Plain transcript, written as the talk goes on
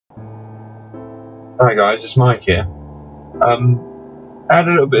Hi guys, it's Mike here. I had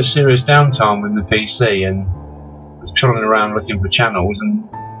a little bit of serious downtime with the PC and was trolling around looking for channels, and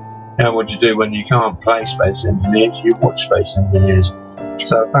you know what you do when you can't play Space Engineers, you watch Space Engineers.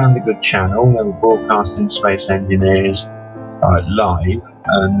 So I found a good channel. They were broadcasting Space Engineers live,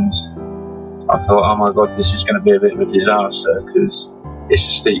 and I thought, oh my god, this is going to be a bit of a disaster because it's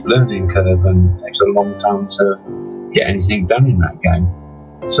a steep learning curve and it takes a long time to get anything done in that game.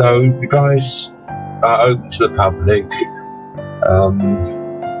 So the guys are open to the public, and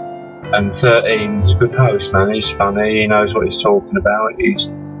 13's a good host, man. He's funny, he knows what he's talking about, he's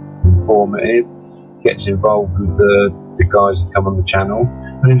informative, gets involved with the guys that come on the channel,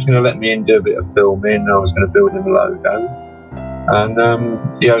 and he was going to let me in do a bit of filming. I was going to build him a logo,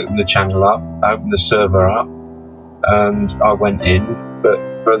 and he opened the channel up, opened the server up, and I went in, but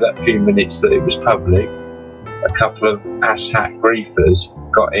for that few minutes that it was public, a couple of asshat griefers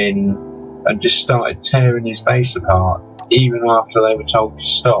got in and just started tearing his base apart, even after they were told to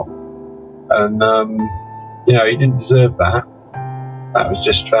stop. And you know, he didn't deserve that. That was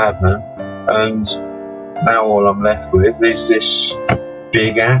just bad, man. And now all I'm left with is this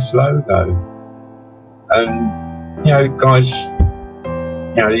big ass logo. And you know, guys,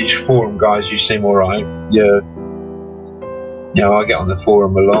 you know, these forum guys, you seem alright. You know, I get on the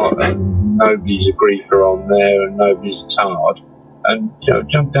forum a lot, and nobody's a griefer on there, and nobody's a tard. And you know,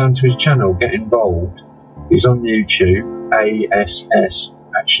 jump down to his channel, get involved. He's on YouTube, ASS,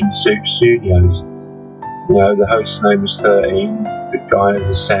 Action Suit Studios. You know, the host's name is 13. Good guy, as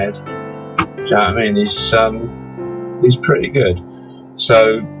I said. Do you know what I mean? He's pretty good.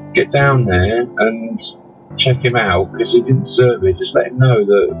 So get down there and check him out, because he didn't deserve it. Just let him know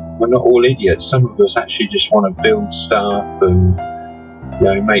that we're not all idiots. Some of us actually just want to build stuff and, you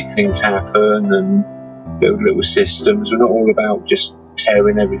know, make things happen and build little systems. We're not all about just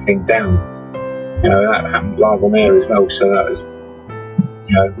tearing everything down. You know, that happened live on air as well, so that was,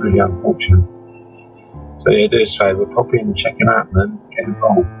 you know, really unfortunate. So yeah, do us a favour, pop in and check him out, man. Get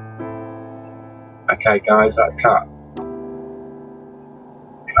involved. Okay guys, that cut.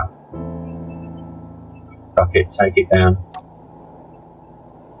 Fuck it, take it down.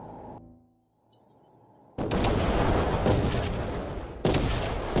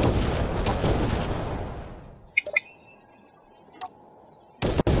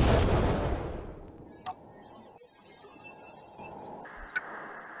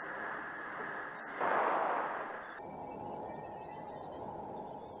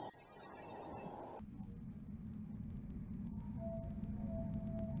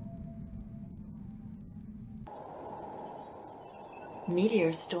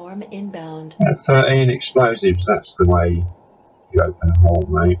 Meteor storm inbound. 13 explosives, that's the way you open a hole,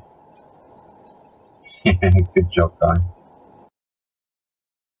 mate. Good job, guy.